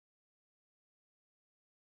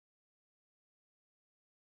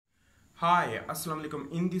Hi, Assalamu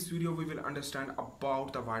alaikum. In this video, we will understand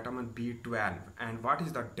about the vitamin B12 and what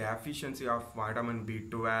is the deficiency of vitamin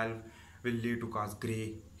B12 will lead to cause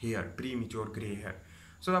gray hair, premature gray hair.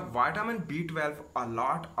 So the vitamin B12, a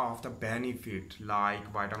lot of the benefit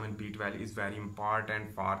like vitamin B12 is very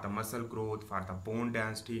important for the muscle growth, for the bone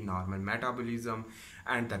density, normal metabolism,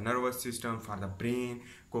 and the nervous system, for the brain,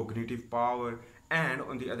 cognitive power, and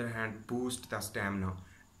on the other hand, boost the stamina,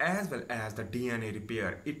 as well as the DNA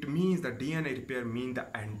repair. It means the DNA repair means the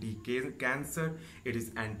anti-cancer, it is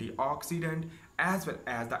antioxidant, as well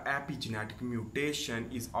as the epigenetic mutation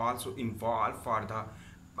is also involved for the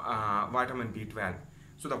vitamin B12.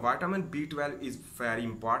 So the vitamin B12 is very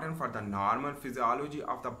important for the normal physiology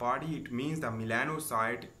of the body. It means the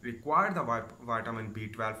melanocyte require the vitamin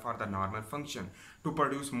B12 for the normal function to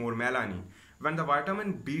produce more melanin. When the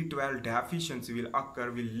vitamin B12 deficiency will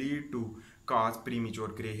occur, will lead to cause premature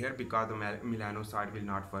gray hair because the melanocyte will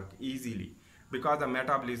not work easily, because the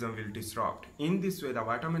metabolism will disrupt. In this way, the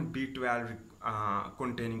vitamin B12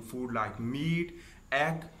 containing food like meat,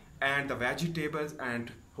 egg, and the vegetables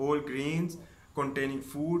and whole grains containing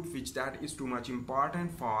food, which that is too much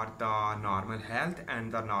important for the normal health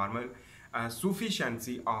and the normal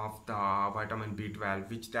sufficiency of the vitamin B12,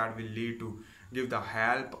 which that will lead to give the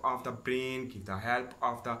help of the brain, give the help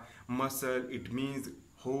of the muscle. It means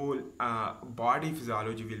whole body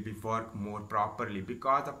physiology will be work more properly,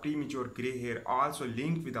 because the premature gray hair also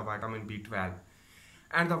linked with the vitamin B12.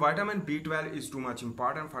 And the vitamin B12 is too much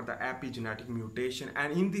important for the epigenetic mutation,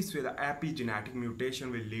 and in this way the epigenetic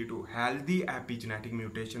mutation will lead to healthy epigenetic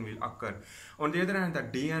mutation will occur. On the other hand, the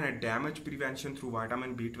DNA damage prevention through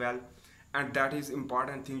vitamin B12, and that is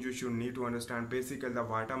important thing you should need to understand. Basically, the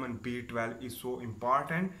vitamin B12 is so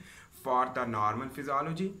important for the normal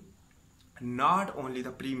physiology. Not only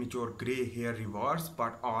the premature gray hair reverse,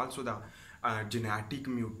 but also the genetic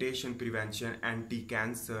mutation prevention,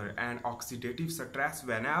 anti-cancer, and oxidative stress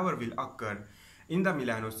whenever will occur in the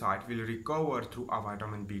melanocyte will recover through a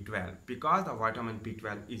vitamin B12, because the vitamin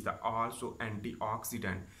B12 is the also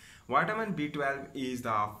antioxidant. Vitamin B12 is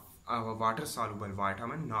the water soluble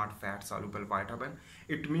vitamin, not fat soluble vitamin.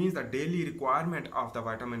 It means the daily requirement of the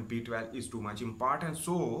vitamin B12 is too much important,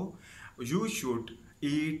 so you should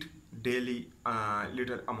eat daily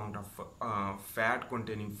little amount of fat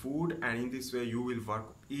containing food, and in this way you will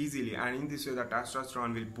work easily, and in this way the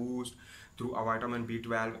testosterone will boost through a vitamin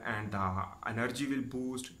B12, and the energy will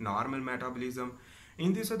boost, normal metabolism.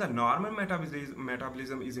 In this way the normal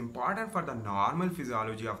metabolism is important for the normal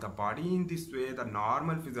physiology of the body. In this way the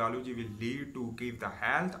normal physiology will lead to give the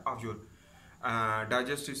health of your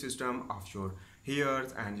digestive system, of your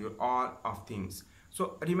hairs, and your all of things.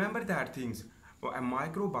 So remember that things. A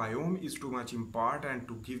microbiome is too much important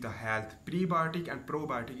to give the health. Prebiotic and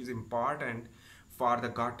probiotic is important for the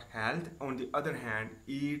gut health. On the other hand,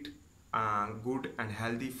 eat good and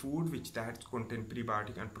healthy food which that contain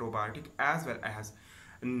prebiotic and probiotic, as well as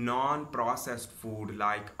non-processed food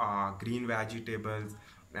like green vegetables,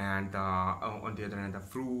 and on the other hand the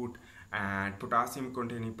fruit and potassium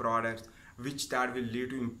containing products, which that will lead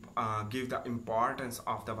to give the importance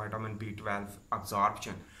of the vitamin B12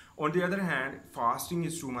 absorption. On the other hand, fasting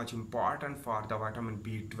is too much important for the vitamin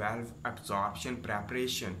B12 absorption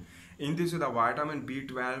preparation. In this way, the vitamin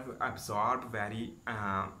B12 absorbed very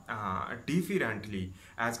differently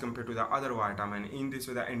as compared to the other vitamin. In this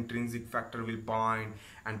way, the intrinsic factor will bind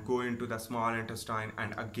and go into the small intestine,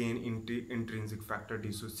 and again intrinsic factor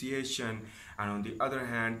dissociation, and on the other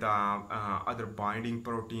hand the other binding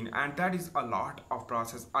protein, and that is a lot of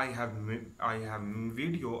process. I have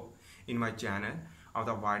video in my channel of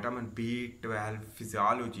the vitamin B12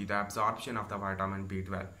 physiology, the absorption of the vitamin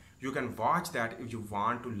B12. You can watch that if you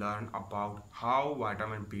want to learn about how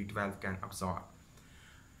vitamin B12 can absorb.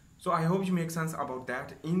 So I hope you make sense about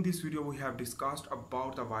that. In this video we have discussed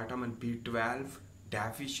about the vitamin B12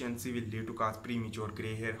 deficiency will lead to cause premature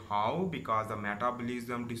gray hair. How? Because the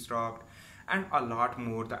metabolism disrupt, and a lot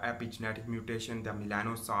more, the epigenetic mutation, the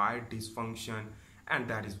melanocyte dysfunction, and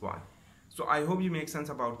that is why. So I hope you make sense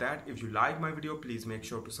about that. If you like my video, please make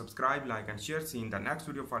sure to subscribe, like, and share. See you in the next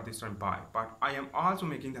video. For this time, bye. But I am also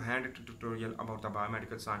making the handwritten tutorial about the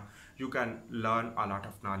biomedical science. You can learn a lot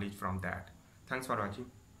of knowledge from that. Thanks for watching.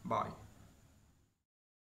 Bye.